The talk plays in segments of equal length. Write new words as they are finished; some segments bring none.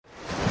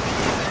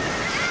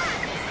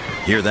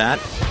Hear that?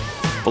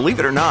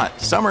 Believe it or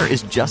not, summer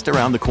is just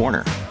around the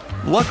corner.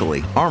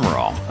 Luckily, Armor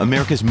All,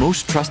 America's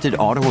most trusted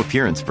auto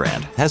appearance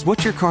brand, has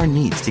what your car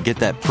needs to get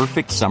that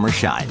perfect summer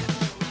shine.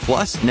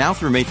 Plus, now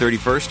through May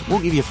 31st, we'll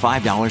give you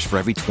 $5 for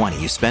every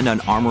 $20 you spend on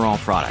Armor All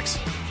products.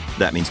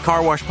 That means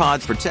car wash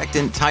pods,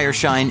 protectant, tire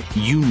shine,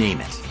 you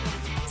name it.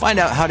 Find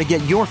out how to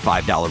get your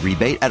 $5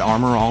 rebate at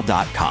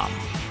armorall.com.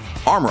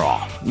 Armor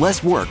All,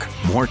 less work,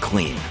 more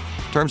clean.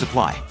 Terms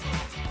apply.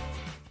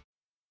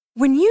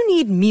 When you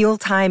need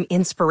mealtime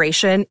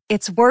inspiration,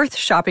 it's worth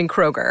shopping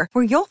Kroger,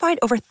 where you'll find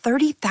over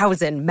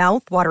 30,000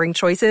 mouth-watering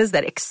choices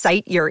that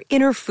excite your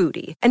inner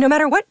foodie. And no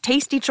matter what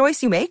tasty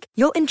choice you make,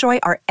 you'll enjoy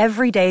our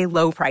everyday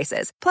low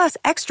prices, plus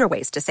extra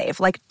ways to save,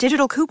 like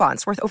digital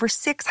coupons worth over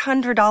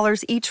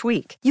 $600 each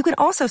week. You can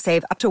also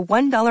save up to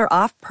 $1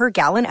 off per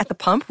gallon at the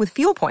pump with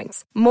fuel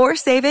points. More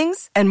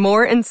savings and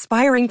more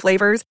inspiring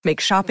flavors make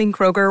shopping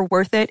Kroger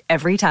worth it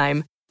every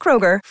time.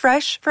 Kroger,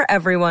 fresh for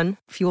everyone.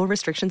 Fuel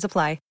restrictions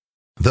apply.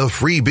 The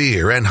Free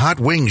Beer and Hot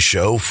Wings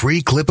Show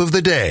free clip of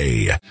the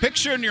day.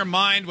 Picture in your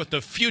mind what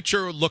the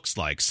future looks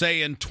like,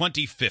 say in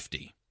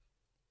 2050.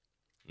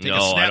 Take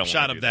a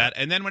snapshot of that,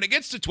 and then when it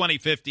gets to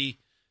 2050,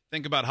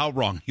 think about how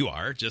wrong you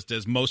are, just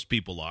as most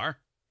people are,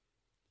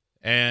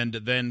 and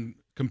then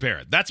compare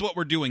it. That's what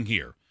we're doing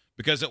here,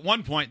 because at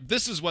one point,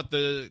 this is what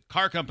the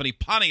car company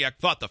Pontiac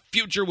thought the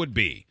future would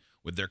be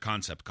with their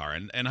concept car.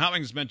 And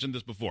Howings mentioned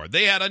this before.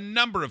 They had a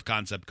number of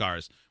concept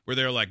cars where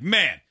they're like,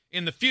 man,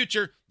 in the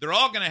future, they're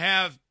all going to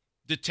have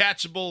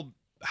detachable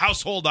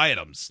household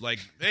items. Like,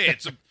 hey,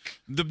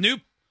 the new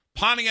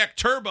Pontiac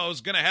Turbo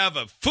is going to have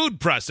a food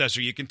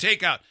processor you can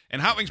take out.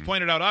 And Howings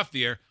pointed out off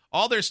the air,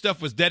 all their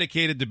stuff was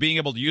dedicated to being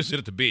able to use it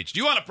at the beach. Do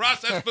you want to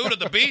process food at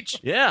the beach?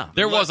 Yeah.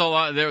 There was a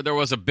lot. There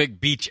was a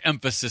big beach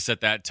emphasis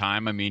at that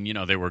time. I mean,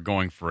 they were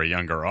going for a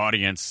younger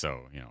audience,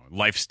 so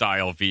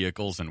lifestyle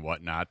vehicles and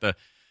whatnot. The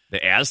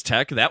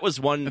Aztec, that was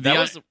one.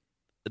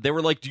 They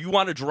were like, "Do you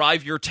want to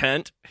drive your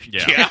tent?"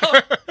 Yeah.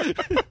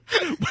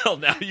 Well,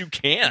 now you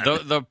can.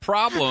 The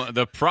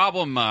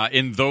problem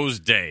in those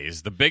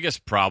days, the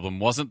biggest problem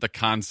wasn't the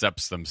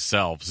concepts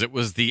themselves. It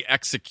was the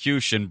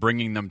execution,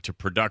 bringing them to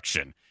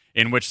production,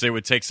 in which they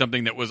would take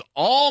something that was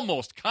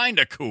almost kind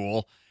of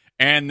cool,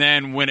 and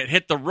then when it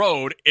hit the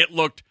road, it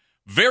looked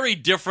very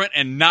different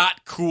and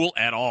not cool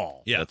at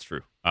all. Yeah, that's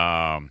true.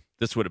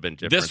 This would have been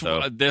different,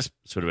 though. This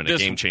would have been a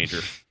game changer.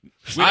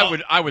 I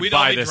would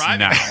buy this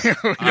now.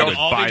 I would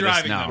buy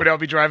this now. We'd all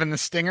be driving the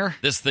Stinger?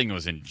 This thing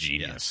was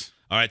ingenious. Yes.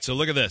 All right, so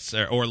look at this,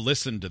 or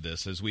listen to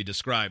this as we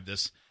describe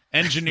this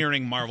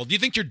engineering marvel. Do you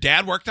think your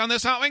dad worked on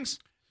this, Howings?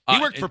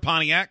 He worked for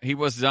Pontiac. He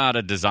was not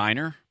a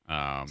designer.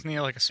 Isn't he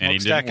like a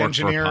smokestack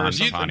engineer or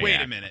something? Wait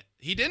a minute.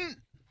 He didn't?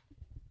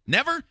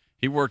 Never?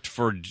 He worked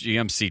for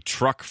GMC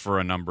Truck for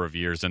a number of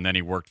years, and then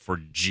he worked for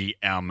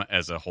GM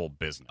as a whole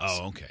business.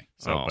 Oh, okay.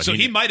 So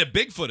he might have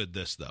Bigfooted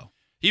this, though.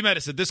 He might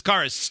have said, this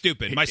car is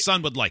stupid. My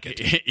son would like it.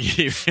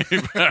 He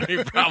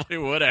probably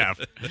would have.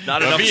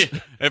 Not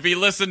enough. If he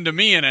listened to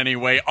me in any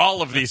way,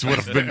 all of these would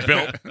have been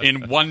built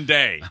in one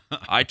day.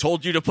 I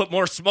told you to put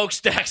more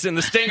smokestacks in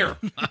the Stinger.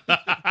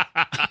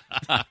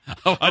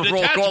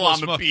 Roll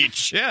on the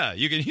beach. Yeah,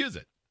 you can use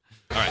it.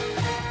 All right.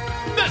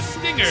 The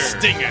Stinger.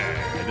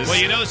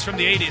 Well, it's from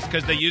the 80s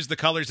because they used the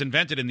colors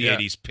invented in the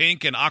 80s,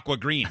 pink and aqua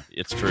green.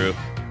 It's true.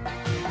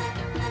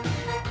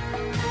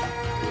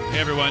 Hey,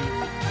 everyone.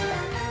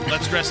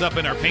 Let's dress up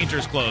in our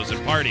painter's clothes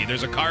and party.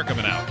 There's a car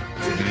coming out.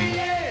 To the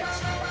edge,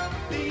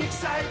 the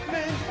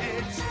excitement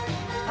itch.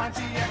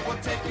 Pontiac will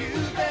take you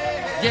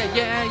there.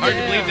 Yeah. Hard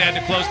to believe they had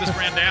to close this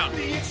brand down.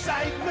 The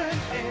excitement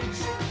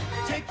itch.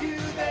 Take you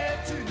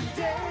there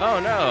today. Oh,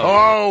 no.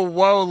 Oh,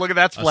 whoa, look at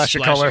that splash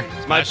of color.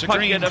 My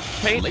bucket of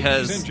paint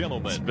has Ladies and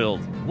gentlemen,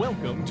 spilled.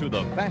 Welcome to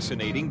the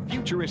fascinating,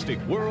 futuristic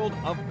world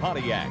of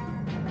Pontiac.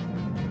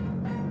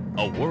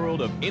 A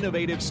world of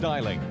innovative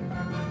styling,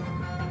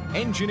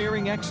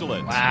 engineering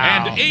excellence,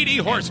 and 80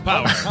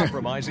 horsepower.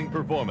 Uncompromising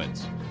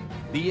performance.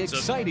 The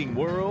exciting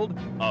world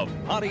of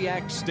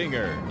Pontiac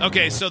Stinger.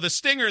 Okay, so the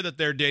Stinger that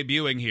they're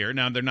debuting here,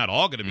 now they're not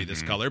all going to be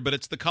this color, but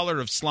it's the color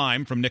of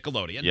slime from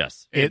Nickelodeon.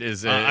 Yes. It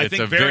is. I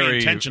think very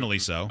intentionally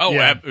so. Oh,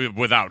 yeah.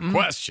 Without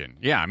question.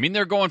 Yeah, I mean,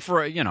 they're going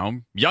for,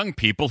 young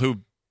people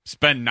who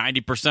spend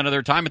 90% of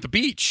their time at the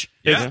beach.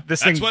 Yeah,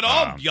 that's what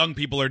all young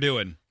people are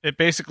doing. It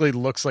basically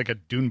looks like a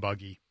dune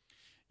buggy.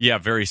 Yeah,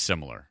 very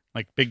similar.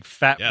 Like big,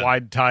 fat,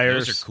 wide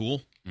tires. Those are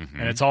cool.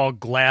 And it's all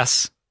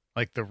glass.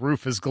 Like the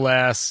roof is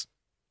glass.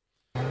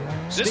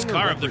 This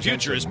car of the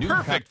future is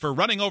perfect for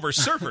running over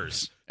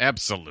surfers.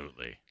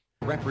 Absolutely.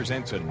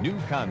 Represents a new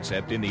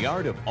concept in the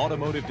art of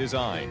automotive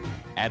design,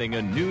 adding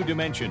a new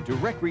dimension to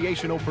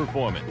recreational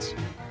performance.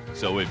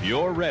 So if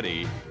you're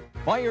ready,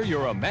 fire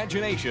your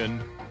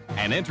imagination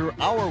and enter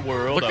our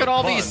world. Look of at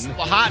all fun, these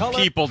hot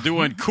people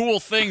doing cool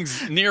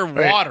things near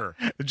water.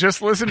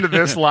 Just listen to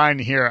this line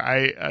here.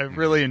 I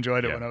really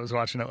enjoyed it when I was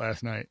watching it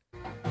last night.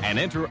 And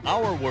enter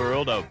our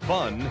world of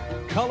fun,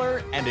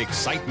 color, and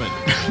excitement.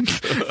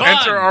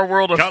 Enter our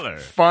world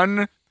of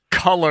fun,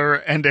 color,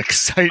 and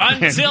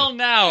excitement. Until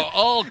now,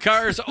 all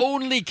cars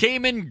only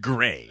came in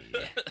gray.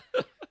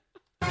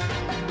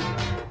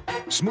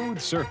 Smooth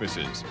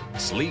surfaces,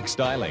 sleek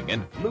styling,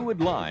 and fluid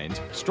lines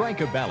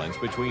strike a balance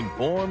between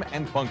form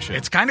and function.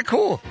 It's kind of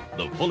cool.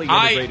 The fully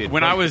integrated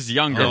when I was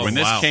younger, when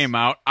this wow. came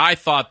out, I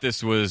thought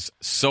this was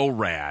so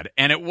rad,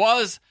 and it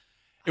was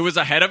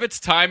ahead of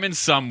its time in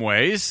some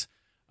ways.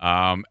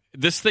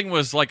 This thing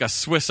was like a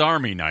Swiss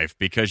Army knife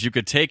because you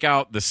could take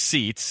out the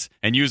seats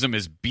and use them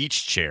as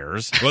beach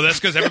chairs. Well, that's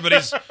because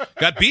everybody's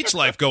got beach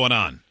life going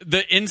on.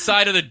 The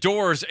inside of the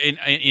doors in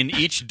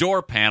each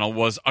door panel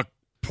was a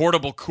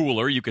portable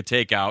cooler you could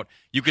take out.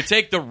 You could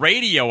take the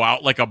radio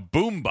out like a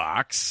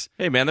boombox.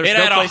 Hey, man, there's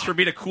no place for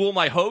me to cool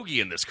my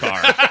hoagie in this car.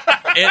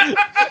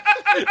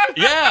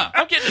 Yeah.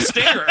 I'm getting a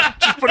Stinger.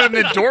 Just put it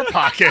in the door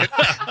pocket.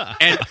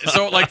 And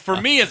so, like, for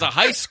me as a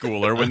high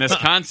schooler, when this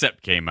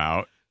concept came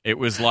out, it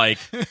was like,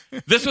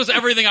 this was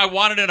everything I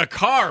wanted in a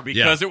car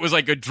because it was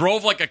like it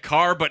drove like a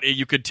car, but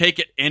you could take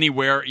it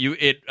anywhere.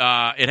 It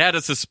had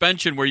a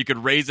suspension where you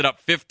could raise it up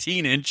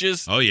 15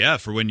 inches. Oh, yeah,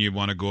 for when you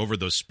want to go over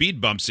those speed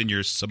bumps in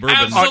your suburban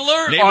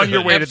Absolutely. On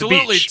your way to the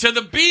Absolutely. beach. To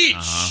the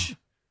beach.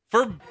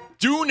 For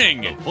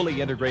dooning. The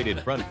fully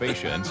integrated front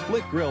fascia and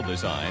split grille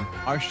design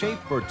are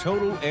shaped for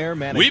total air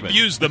management. We've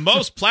used the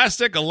most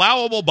plastic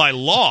allowable by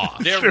law.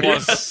 There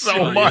was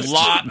so a much.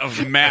 lot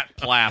of matte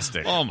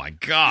plastic. Oh, my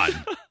God.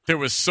 There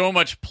was so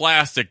much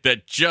plastic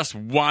that just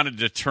wanted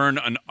to turn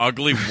an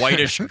ugly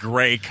whitish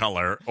gray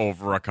color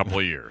over a couple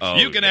of years.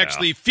 You can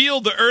actually feel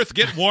the earth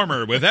get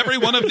warmer with every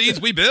one of these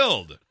we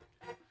build.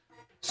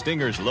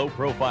 Stinger's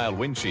low-profile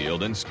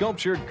windshield and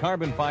sculptured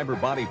carbon fiber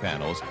body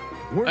panels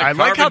work. I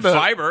like how the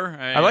fiber.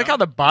 I like how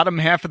the bottom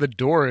half of the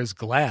door is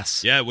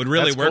glass. Yeah, it would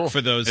really That's work cool.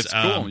 for those It's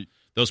cool.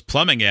 those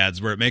plumbing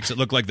ads where it makes it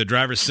look like the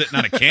driver's sitting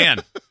on a can.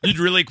 You'd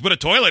really put a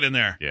toilet in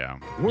there. Yeah.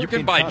 Work You can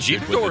in buy concert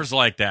Jeep with doors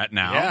like that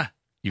now. Yeah.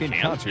 You in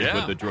can. concert Yeah.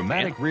 with the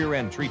dramatic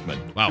rear-end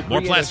treatment. Wow, to more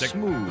create plastic. A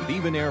smooth,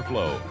 even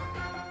airflow.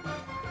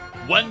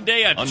 One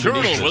day a Underneath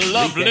turtle the will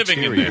love sleek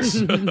living in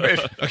exterior.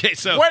 this. Okay,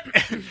 so What?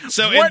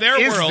 so what in their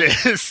is world,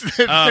 this?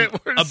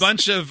 a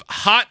bunch of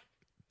hot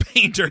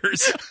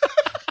painters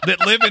that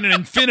live in an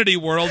infinity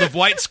world of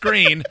white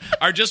screen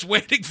are just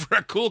waiting for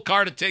a cool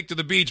car to take to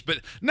the beach, but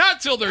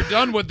not till they're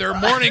done with their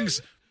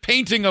morning's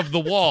painting of the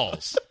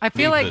walls. I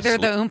feel like they're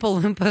the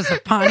Oompa Loompas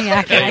of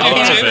Pontiac.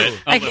 And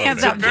I can't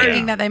stop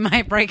thinking that they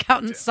might break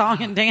out in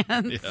song and dance.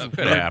 Could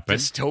happen.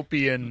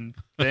 dystopian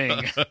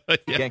thing.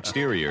 The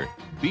exterior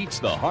beats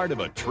the heart of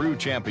a true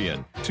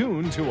champion,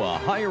 tuned to a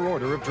higher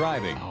order of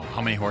driving. Oh,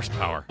 how many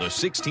horsepower? The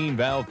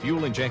 16-valve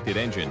fuel-injected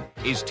engine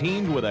is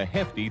teamed with a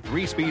hefty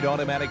 3-speed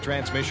automatic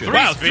transmission.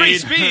 Wow, 3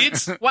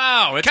 speeds.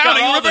 Wow, it's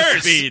Counting got all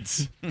reverse. the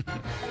speeds.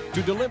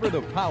 To deliver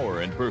the power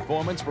and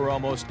performance for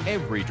almost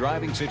every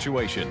driving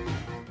situation.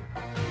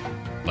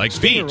 Like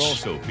Stinger beach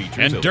also features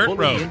and a dirt fully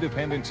road.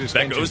 independent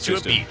suspension goes to a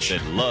system beach.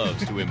 that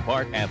loves to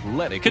impart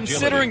athletic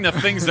Considering agility.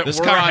 the things that This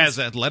were car on, has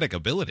athletic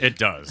ability. it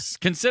does.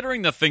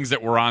 Considering the things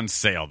that were on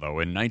sale though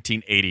in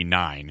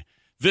 1989,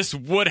 this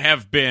would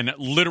have been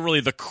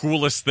literally the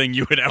coolest thing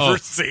you had ever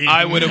seen.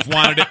 I would have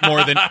wanted it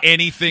more than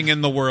anything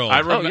in the world. I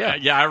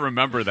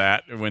remember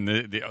that when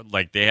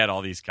they had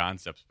all these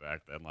concepts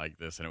back then like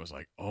this, and it was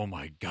like, oh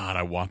my god,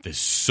 I want this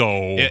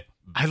so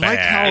I like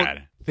how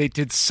bad. they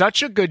did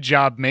such a good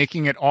job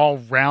making it all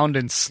round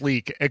and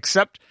sleek,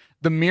 except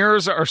the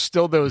mirrors are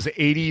still those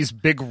 80s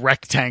big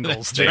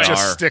rectangles They that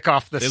just are. stick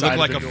off the They side look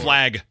like of a the door.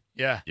 flag.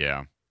 Yeah.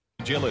 Yeah.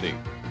 Agility.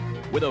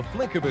 With a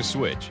flick of a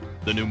switch,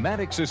 the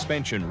pneumatic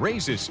suspension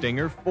raises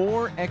Stinger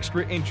 4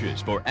 extra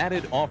inches for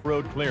added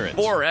off-road clearance.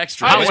 4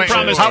 extra. I was wait,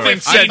 promised how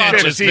 15 about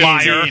inches, 15?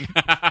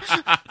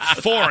 liar.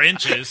 4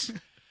 inches.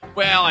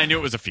 Well, I knew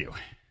it was a few.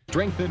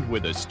 Strengthened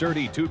with a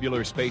sturdy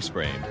tubular space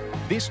frame,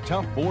 this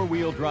tough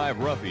 4-wheel drive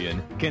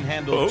Ruffian can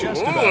handle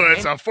just about Ooh,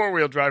 it's a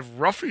 4-wheel drive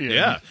Ruffian.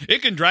 Yeah,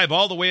 it can drive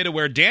all the way to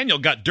where Daniel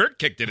got dirt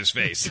kicked in his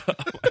face.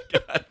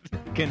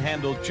 can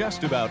handle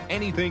just about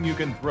anything you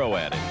can throw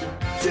at it.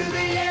 To the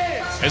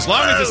edge. As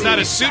long as it's not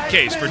a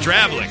suitcase for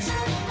traveling.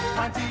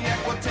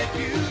 Pontiac will take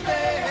you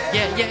there.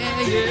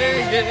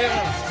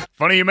 Yeah.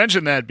 Funny you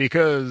mentioned that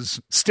because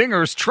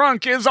Stinger's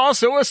trunk is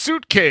also a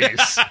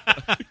suitcase.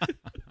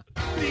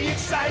 The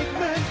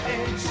excitement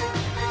edge.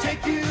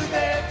 Take you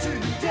there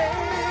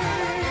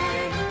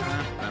today.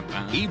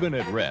 Even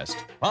at rest,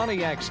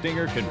 Pontiac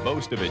Stinger can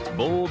boast of its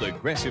bold,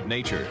 aggressive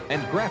nature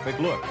and graphic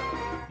look.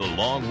 The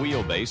long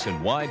wheelbase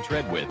and wide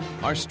tread width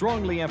are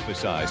strongly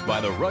emphasized by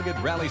the rugged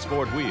Rally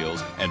Sport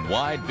wheels and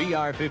wide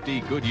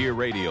VR50 Goodyear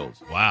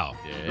radials. Wow.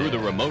 Through the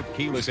remote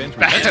keyless entry.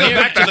 Let's go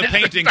back to the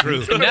painting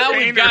crew. Now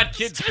we've got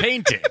kids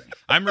painting.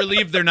 I'm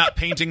relieved they're not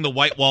painting the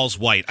white walls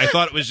white. I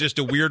thought it was just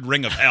a weird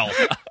ring of hell.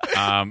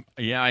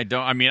 Yeah, I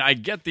don't. I mean, I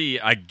get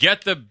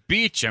the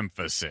beach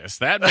emphasis.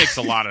 That makes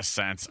a lot of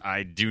sense.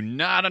 I do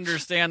not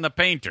understand the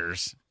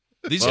painters.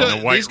 These Well,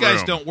 the white these guys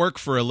room. don't work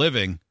for a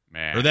living.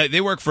 Man. Or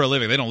they work for a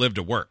living. They don't live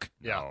to work.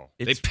 Yeah.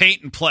 They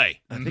paint and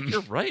play. I think you're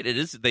right. It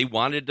is. They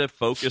wanted to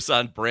focus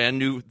on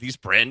these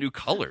brand new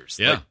colors,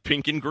 Yeah. like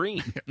pink and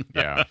green.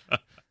 Yeah.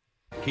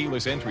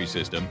 keyless entry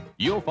system,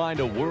 you'll find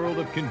a world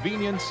of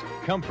convenience,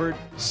 comfort,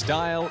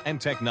 style, and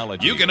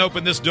technology. You can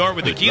open this door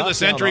with the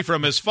keyless entry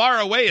from as far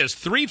away as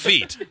 3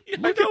 feet.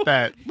 Look at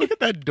that. Look at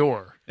that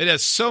door. It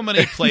has so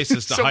many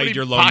places to So hide many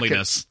your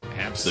loneliness.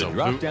 The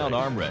drop-down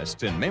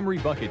armrests and memory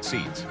bucket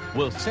seats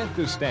will set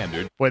the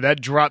standard. Boy,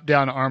 that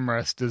drop-down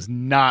armrest does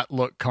not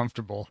look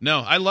comfortable.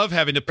 No, I love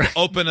having to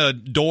open a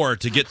door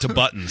to get to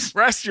buttons.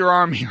 Rest your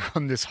arm here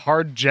on this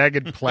hard,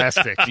 jagged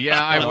plastic.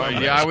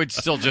 I would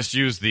still just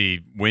use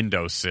the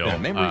windowsill. The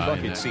memory in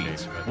bucket that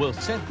seats case, but- will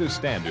set the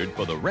standard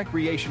for the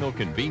recreational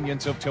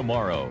convenience of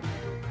tomorrow.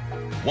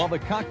 While the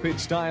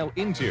cockpit-style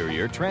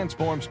interior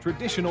transforms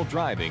traditional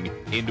driving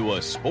into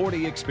a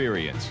sporty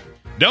experience.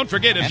 Don't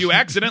forget, if you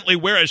accidentally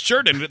wear a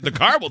shirt in it, the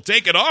car will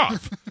take it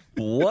off.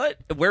 What?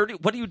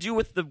 What do you do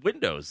with the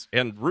windows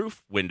and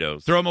roof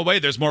windows? Throw them away.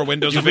 There's more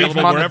windows You leave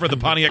available them on wherever the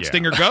Pontiac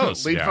Stinger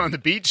goes. Leave them on the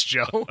beach,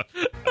 Joe.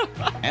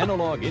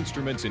 Analog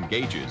instruments and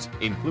gauges,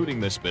 including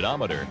the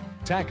speedometer,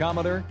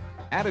 tachometer,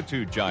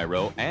 attitude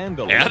gyro, and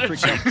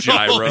electric Attitude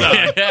gyro.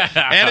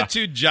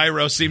 Attitude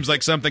gyro seems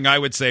like something I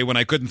would say when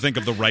I couldn't think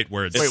of the right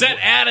words. Set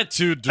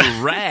attitude to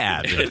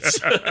rad.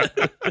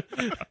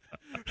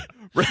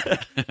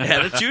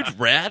 Attitude,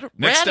 rad,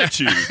 Next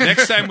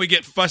next time we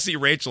get fussy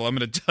Rachel, I'm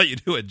going to tell you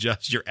to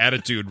adjust your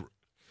attitude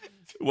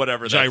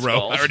whatever that's gyro.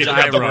 called. I already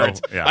have the Gyro.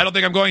 words. Yeah. I don't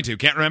think I'm going to.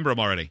 Can't remember them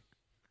already.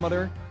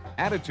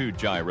 Attitude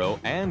gyro,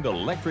 and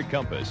electric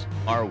compass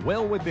are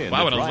well within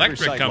Wow, the an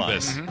driver's electric sight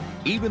compass. line.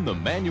 Even the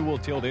manual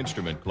tilt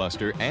instrument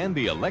cluster and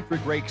the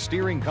electric brake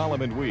steering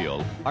column and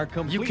wheel are You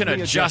completely can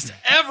adjust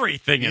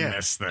everything in Yeah.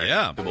 this thing.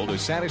 Yeah. adjustable to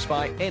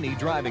satisfy any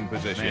driving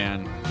position.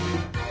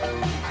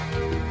 Man.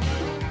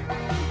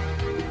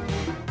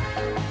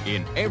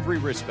 In every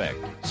respect,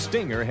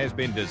 Stinger has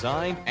been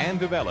designed and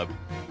developed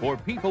for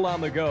people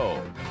on the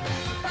go.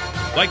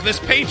 Like this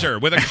painter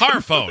with a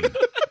car phone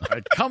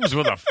It comes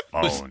with a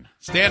phone.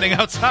 standing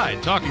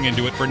outside talking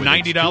into it for With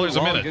 $90 its a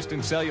two minute.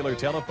 long-distance cellular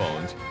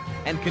telephones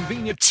and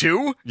convenient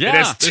Two? Yeah. It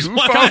has There's two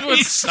one phones? on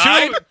each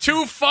side.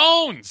 Two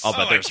phones. I'll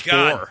bet my there's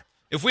God. 4.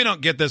 If we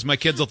don't get this, my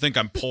kids will think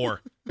I'm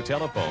poor.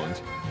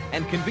 telephones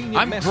and convenient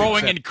I'm message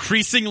growing set-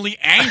 increasingly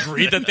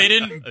angry that they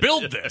didn't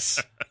build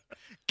this.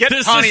 Get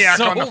This Pontiac is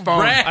so on the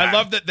phone. rad. I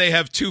love that they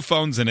have 2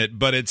 phones in it,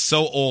 but it's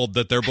so old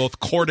that they're both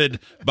corded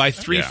by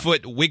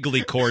 3-foot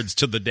wiggly cords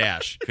to the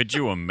dash. Could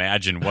you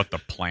imagine what the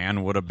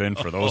plan would have been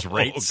for those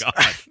rates? Oh,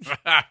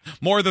 God.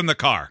 More than the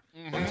car.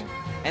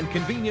 and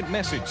convenient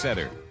message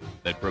center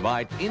that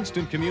provide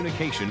instant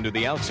communication to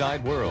the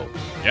outside world.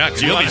 Yeah,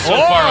 because you'll be so Oh,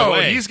 far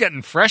away. he's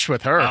getting fresh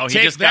with her. Oh, he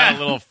Take just got that. a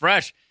little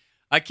fresh.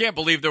 I can't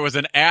believe there was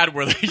an ad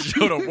where they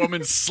showed a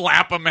woman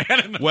slap a man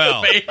in the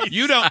Well, face.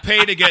 you don't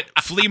pay to get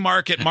flea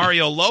market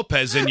Mario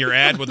Lopez in your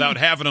ad without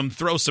having him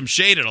throw some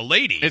shade at a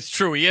lady. It's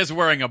true. He is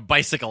wearing a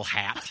bicycle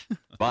hat.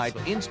 Provide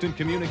instant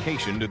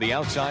communication to the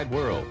outside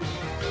world.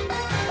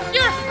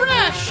 You're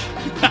fresh.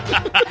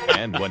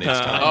 And when it's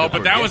time Oh, to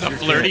but that forget was a your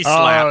flirty cares,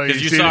 slap because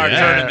you you see saw her that.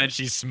 turn and then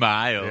she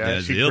smiled. Yeah.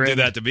 Yes, she he'll do grinned.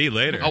 that to me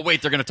later. Oh,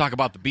 wait, they're going to talk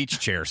about the beach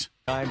chairs.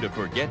 time to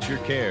forget your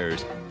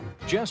cares.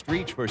 Just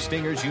reach for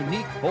Stinger's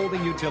unique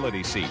folding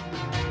utility seat.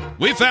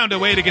 We found a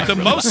way to get the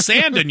most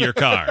sand in your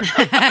car.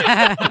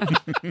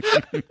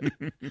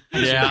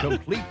 Yeah.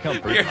 Complete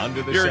comfort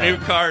under the Your sun. new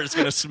car is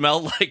going to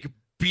smell like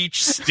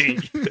beach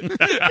stink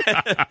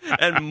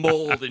and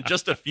mold in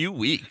just a few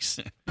weeks.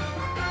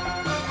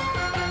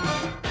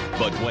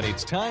 But when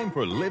it's time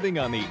for living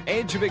on the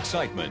edge of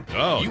excitement,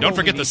 Oh, you don't only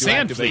forget need the to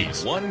sand activate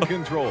fleas. One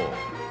control.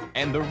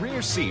 And the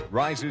rear seat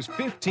rises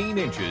 15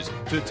 inches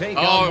to take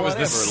Oh, on it was the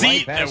whatever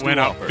seat life has that went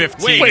to up offer.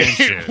 15 Wait,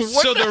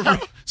 inches.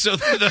 so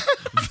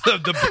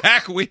the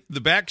back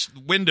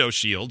window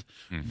shield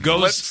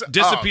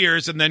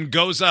disappears and then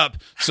goes up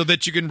so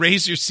that you can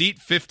raise your seat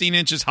 15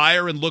 inches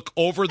higher and look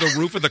over the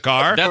roof of the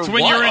car. That's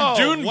when you're in Oh,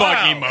 dune wow.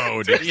 buggy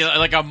mode. You know,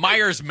 like a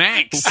Myers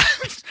Manx.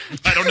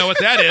 I don't know what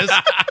that is.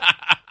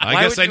 I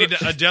Why guess would I need you-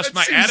 to adjust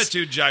my seems-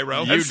 attitude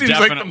gyro. You That seems like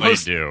the definitely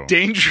most do.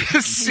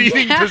 dangerous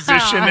seating Yeah.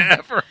 position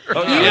ever.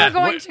 You yeah. are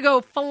going to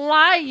go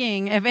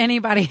flying if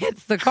anybody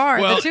hits the car.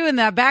 Well- The two in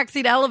that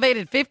backseat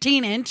elevated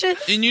 15 inches.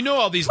 And you know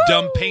all these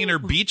dumb painter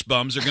beach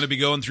bums are going to be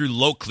going through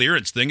low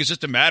clearance thing. It's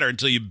just a matter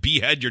until you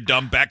behead your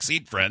dumb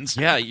backseat friends.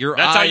 Yeah, your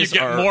That's how you eyes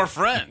get are more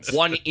friends.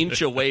 1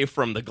 inch away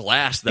from the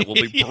glass that will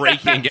be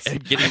breaking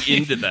and getting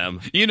into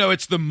them. You know,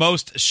 it's the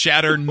most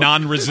shatter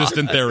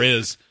non-resistant there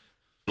is.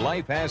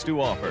 Life has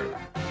to offer.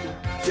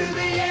 To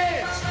the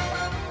edge,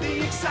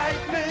 the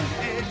excitement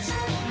itch.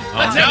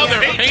 Oh, now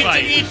they're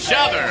painting each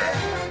other.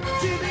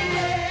 To the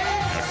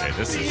edge. Okay,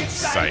 this is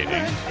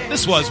exciting.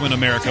 This was when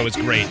America was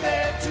great.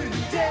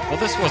 Well,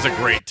 this was a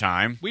great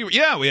time. We had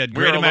We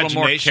great were a little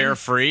more imagination.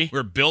 carefree.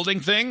 We're building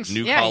things.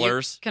 New Yeah,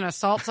 colors. you can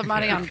assault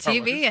somebody on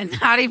TV and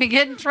not even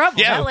get in trouble.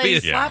 Yeah, that lady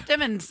we- slapped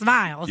him and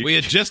smiled. We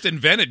had just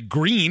invented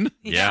green.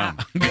 Yeah.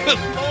 Good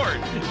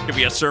Lord. Could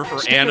be a surfer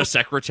and a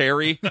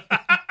secretary.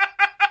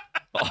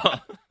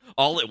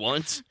 All at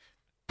once.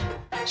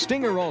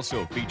 Stinger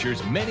also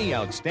features many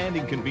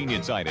outstanding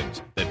convenience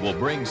items that will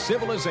bring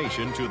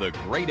civilization to the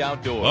great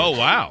outdoors. Oh,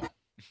 wow.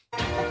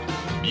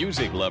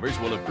 Music lovers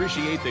will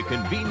appreciate the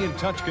convenient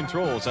touch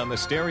controls on the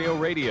stereo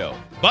radio.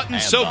 Buttons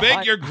And so the big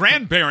high- your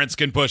grandparents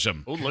can push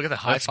them. Oh, look at the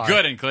high That's five.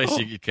 good in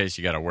case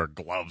you got to wear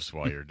gloves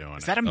while you're doing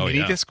Is it. that a Oh, mini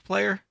yeah. disc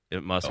player?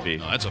 It must be.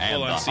 No, that's a and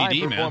full-on the CD,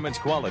 man. high-performance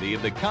quality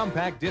of the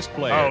compact disc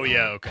player. Oh,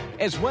 yeah, okay.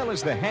 As well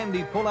as the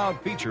handy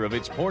pull-out feature of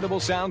its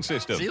portable sound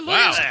system. See, look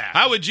Wow. at that.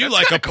 How would you That's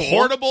like a kinda cool.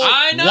 portable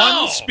I know.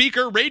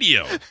 one-speaker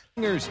radio?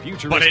 Singer's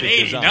futuristic But at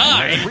design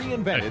 89, has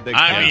reinvented the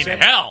I mean,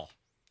 concept. hell.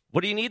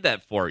 What do you need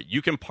that for?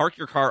 You can park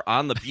your car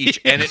on the beach,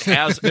 and it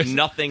has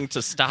nothing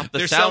to stop the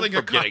They're sound selling from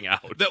a car getting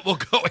out. that will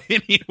go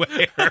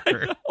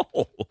anywhere.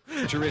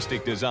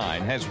 Futuristic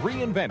design has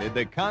reinvented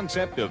the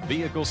concept of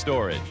vehicle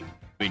storage.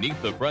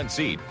 Beneath the front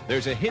seat,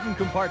 there's a hidden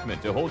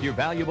compartment to hold your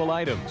valuable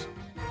items.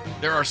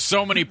 There are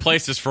so many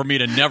places for me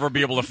to never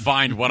be able to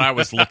find what I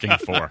was looking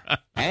for.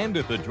 And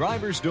at the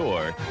driver's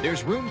door,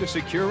 there's room to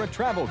secure a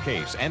travel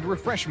case and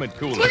refreshment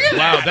cooler.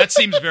 Wow, that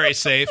seems very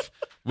safe.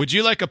 Would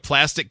you like a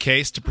plastic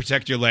case to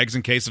protect your legs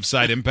in case of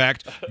side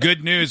impact?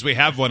 Good news, we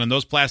have one, and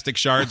those plastic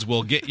shards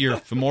will get your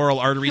femoral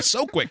artery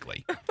so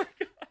quickly.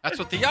 That's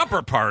what the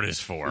upper part is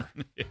for.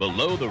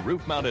 Below the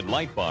roof-mounted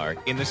light bar,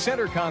 in the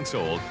center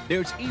console,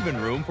 there's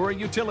even room for a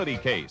utility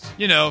case.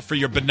 You know, for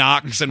your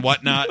binocs and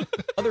whatnot.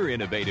 Other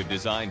innovative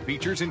design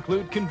features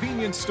include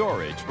convenient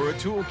storage for a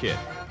toolkit,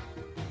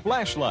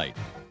 flashlight,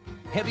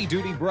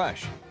 heavy-duty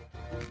brush,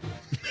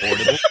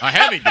 portable A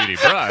heavy-duty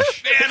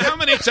brush. Man, how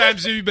many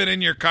times have you been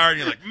in your car and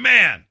you're like,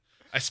 man,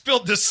 I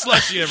spilled this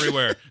slushy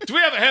everywhere. Do we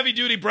have a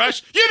heavy-duty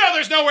brush? You know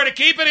there's nowhere to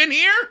keep it in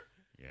here.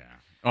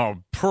 Oh,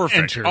 perfect.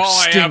 Enter All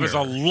I have Stinger. is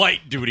a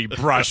light-duty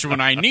brush when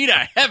I need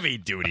a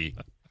heavy-duty.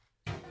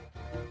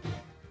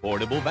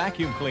 portable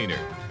vacuum cleaner,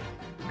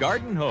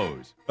 garden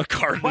hose, A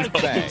garden bike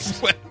hose.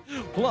 bags,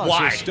 plus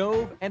Why? a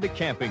stove and a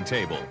camping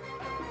table.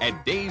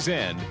 At day's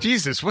end,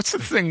 Jesus, what's the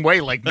thing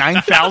weigh? Like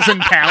 9,000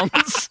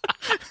 pounds?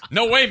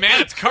 No way,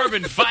 man. It's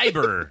carbon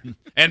fiber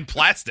And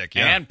plastic,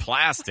 yeah. and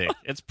plastic.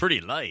 It's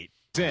pretty light.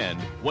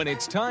 when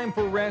it's time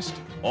for rest,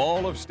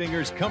 all of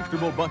Stinger's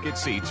comfortable bucket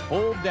seats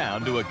fold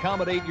down to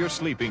accommodate your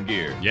sleeping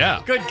gear.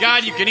 Yeah. Good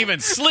God, you can even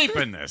sleep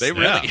in this. They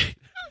really.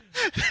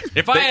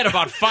 If I had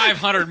about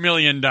 $500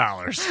 million,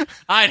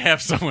 I'd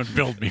have someone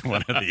build me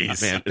one of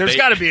these. Man, There's they-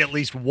 got to be at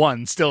least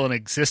one still in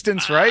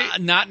existence, right?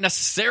 Not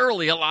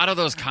necessarily. A lot of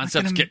those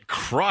concepts get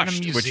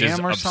crushed, in a which is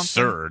museum or something?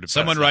 absurd.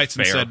 Someone That's not writes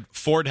and fair. said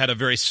Ford had a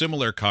very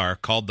similar car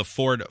called the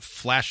Ford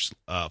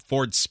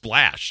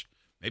Splash.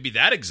 Maybe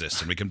that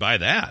exists and we can buy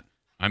that.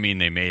 I mean,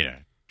 they made a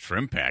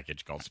trim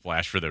package called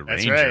Splash for the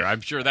That's Ranger. right. I'm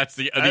sure that's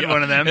the I had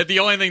one of them. The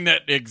only thing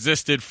that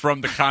existed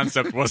from the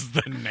concept was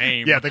the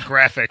name. Yeah, the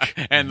graphic.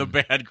 and the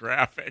bad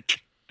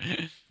graphic.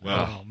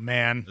 Well, Oh,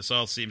 man. this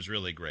all seems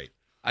really great.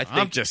 I I'm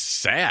think just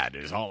sad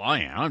is all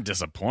I am. I'm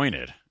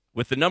disappointed.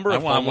 with the number I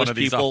of want homeless one of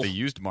these people off the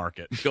used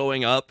market.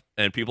 going up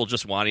and people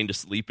just wanting to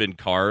sleep in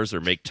cars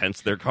or make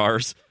tents their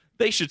cars,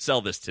 they should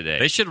sell this today.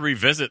 They should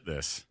revisit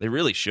this. They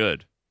really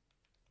should.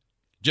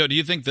 Joe, do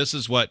you think this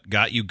is what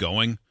got you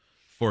going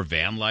for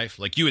van life?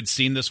 Like you had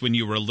seen this when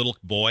you were a little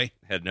boy?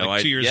 Had no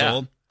like 2 years idea.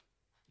 old?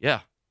 Yeah,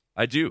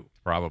 I do.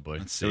 Probably.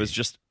 Let's see. It was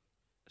just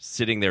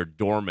sitting there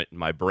dormant in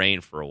my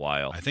brain for a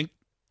while. I think,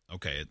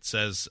 okay, it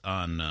says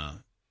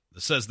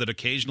that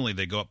occasionally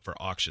they go up for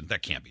auction.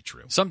 That can't be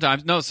true.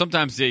 Sometimes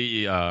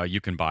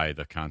you can buy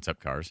the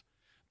concept cars,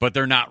 but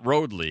they're not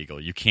road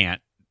legal. You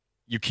can't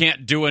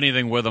do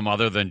anything with them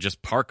other than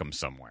just park them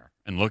somewhere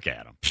and look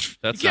at them.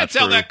 That's You can't not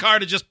tell true. that car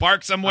to just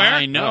park somewhere.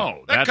 I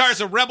know. That That's-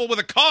 car's a rebel with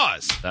a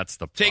cause. That's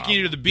the Taking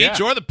you to the problem. beach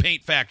Yeah. or the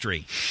paint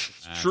factory.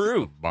 That's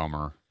True. the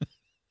bummer.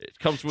 It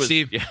comes with.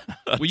 Steve, yeah,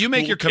 will you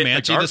make your toolkit and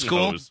a Comanche this garden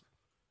cool? hose.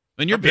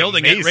 When you're That'd be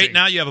building it, right amazing.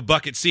 now you have a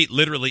bucket seat.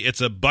 Literally,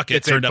 it's a bucket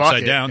It's turned a bucket.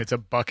 upside down. It's a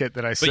bucket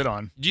that I sit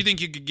on. Do you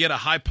think you could get a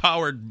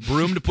high-powered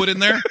broom to put in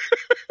there?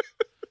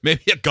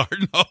 Maybe a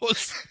garden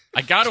hose?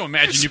 I got to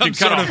imagine you Some can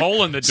cut sort a of-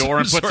 hole in the door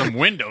and some put sort some of-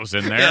 windows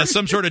in there. Yeah,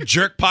 some sort of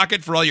jerk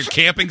pocket for all your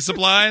camping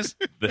supplies.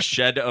 The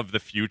shed of the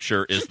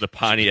future is the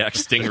Pontiac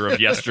Stinger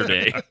of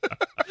yesterday.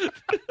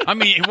 I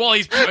mean, well,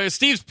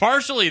 Steve's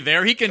partially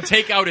there. He can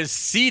take out his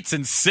seats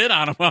and sit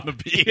on them on the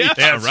beach. Yeah,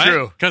 That's right?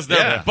 true. Because they're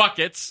Yeah.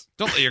 buckets.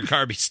 Don't let your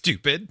car be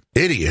stupid.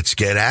 Idiots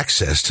get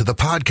access to the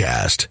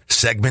podcast,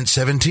 segment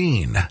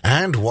 17,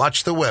 and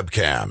watch the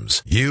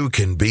webcams. You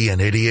can be an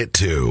idiot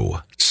too.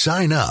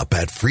 Sign up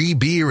at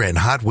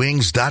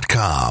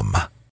freebeerandhotwings.com.